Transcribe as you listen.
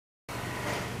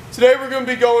Today we're going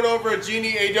to be going over a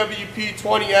Genie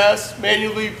AWP-20S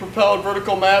manually propelled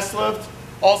vertical mast lift,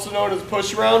 also known as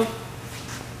push around.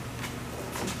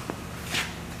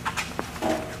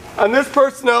 On this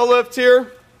personnel lift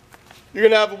here, you're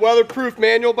going to have a weatherproof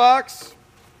manual box.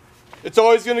 It's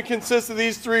always going to consist of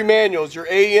these three manuals: your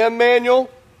AEM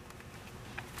manual,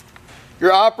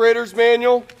 your operator's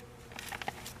manual,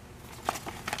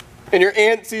 and your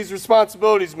ANSI's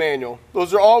responsibilities manual.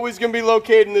 Those are always going to be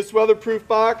located in this weatherproof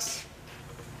box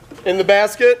in the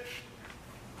basket.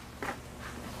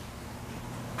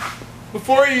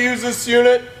 Before you use this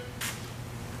unit,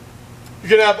 you're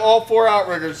going to have all four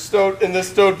outriggers stowed in this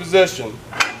stowed position.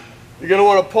 You're going to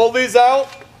want to pull these out,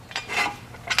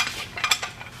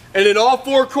 and in all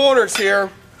four corners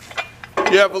here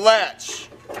you have a latch.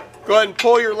 Go ahead and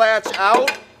pull your latch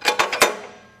out.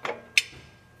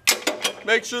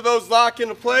 Make sure those lock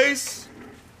into place,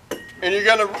 and you're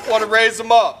going to want to raise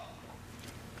them up.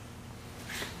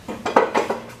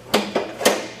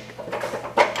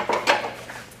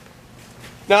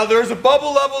 Now there's a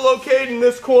bubble level located in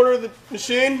this corner of the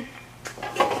machine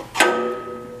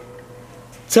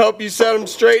to help you set them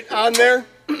straight on there.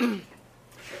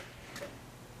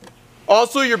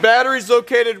 Also, your battery is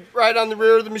located right on the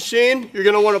rear of the machine. You're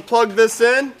going to want to plug this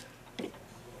in.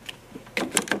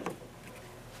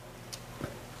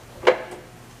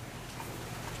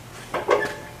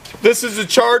 This is a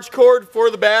charge cord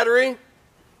for the battery.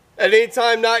 At any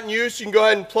time not in use, you can go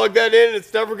ahead and plug that in.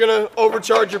 It's never going to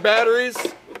overcharge your batteries,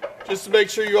 just to make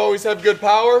sure you always have good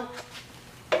power.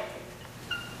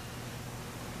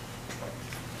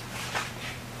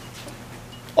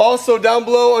 Also, down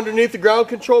below underneath the ground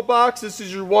control box, this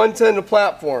is your 110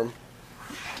 platform.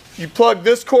 You plug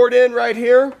this cord in right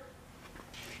here,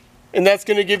 and that's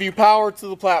going to give you power to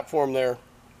the platform there.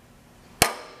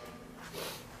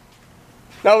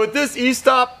 Now with this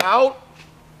e-stop out,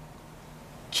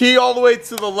 key all the way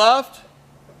to the left,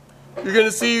 you're going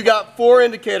to see you got four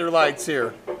indicator lights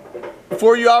here.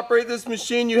 Before you operate this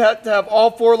machine, you have to have all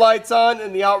four lights on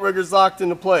and the outriggers locked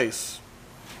into place.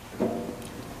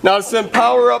 Now to send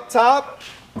power up top,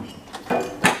 you're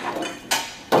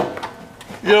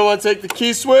going to want to take the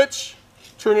key switch,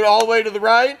 turn it all the way to the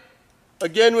right,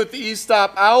 again with the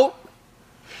e-stop out.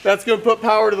 That's going to put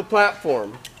power to the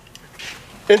platform.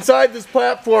 Inside this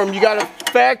platform, you got a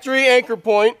factory anchor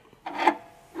point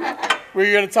where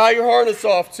you're going to tie your harness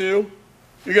off to.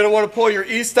 You're going to want to pull your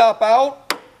e-stop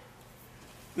out.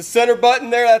 The center button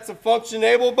there, that's a function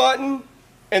enable button,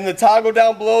 and the toggle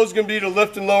down below is going to be to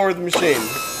lift and lower the machine.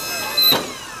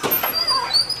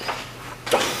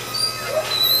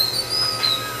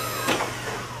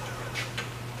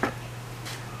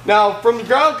 Now from the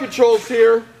ground controls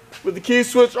here, with the key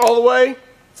switch all the way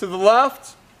to the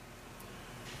left,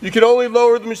 you can only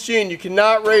lower the machine. You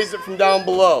cannot raise it from down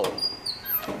below.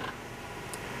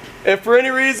 If for any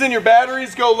reason your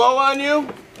batteries go low on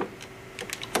you,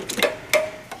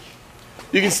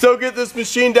 you can still get this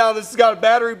machine down. This has got a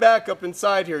battery backup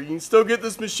inside here. You can still get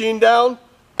this machine down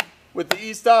with the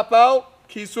e-stop out,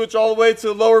 key switch all the way to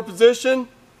the lower position.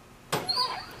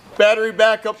 Battery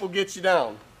backup will get you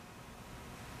down.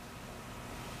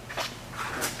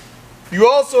 You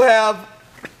also have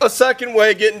a second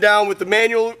way getting down with the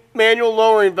manual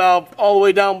lowering valve all the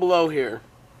way down below here.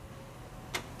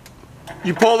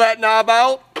 You pull that knob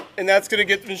out, and that's going to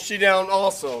get the machine down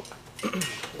also. To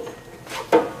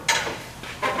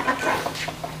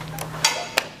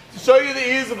show you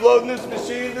the ease of loading this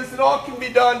machine, this all can be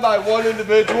done by one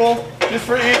individual. Just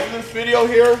for ease of this video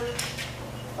here,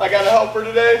 I got a helper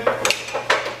today.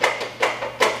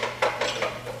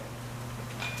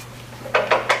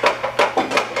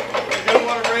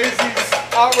 Raise these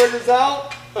outriggers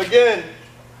out. Again,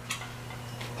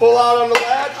 pull out on the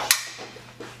latch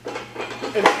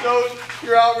and stow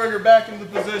your outrigger back into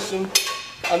position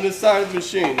on this side of the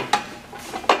machine.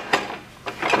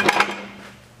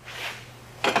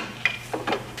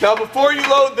 Now before you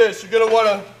load this, you're going to want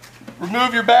to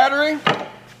remove your battery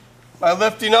by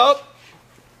lifting up.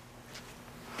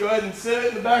 Go ahead and sit it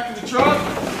in the back of the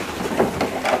truck.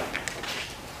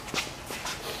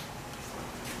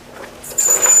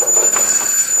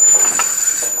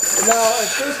 Now at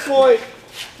this point,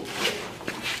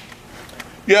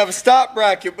 you have a stop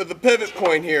bracket with a pivot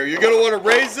point here. You're going to want to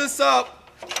raise this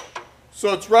up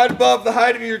so it's right above the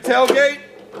height of your tailgate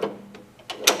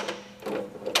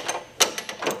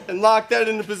and lock that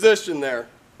into position there.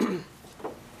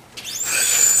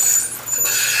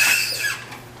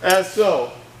 As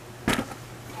so.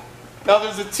 Now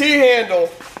there's a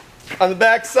T-handle on the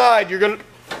back side. You're going to,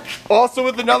 also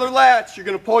with another latch, you're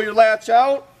going to pull your latch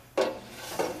out,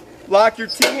 lock your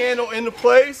T-handle into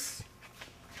place,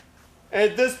 And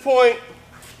at this point,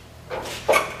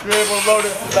 you're able to load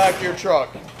it to the back of your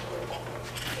truck.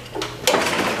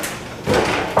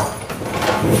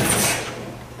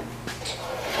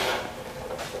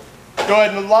 Go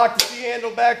ahead and lock the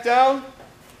C-handle back down,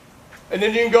 and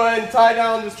then you can go ahead and tie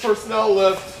down this personnel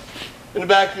lift in the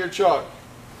back of your truck.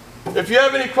 If you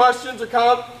have any questions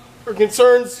or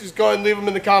concerns, just go ahead and leave them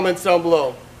in the comments down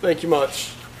below. Thank you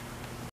much.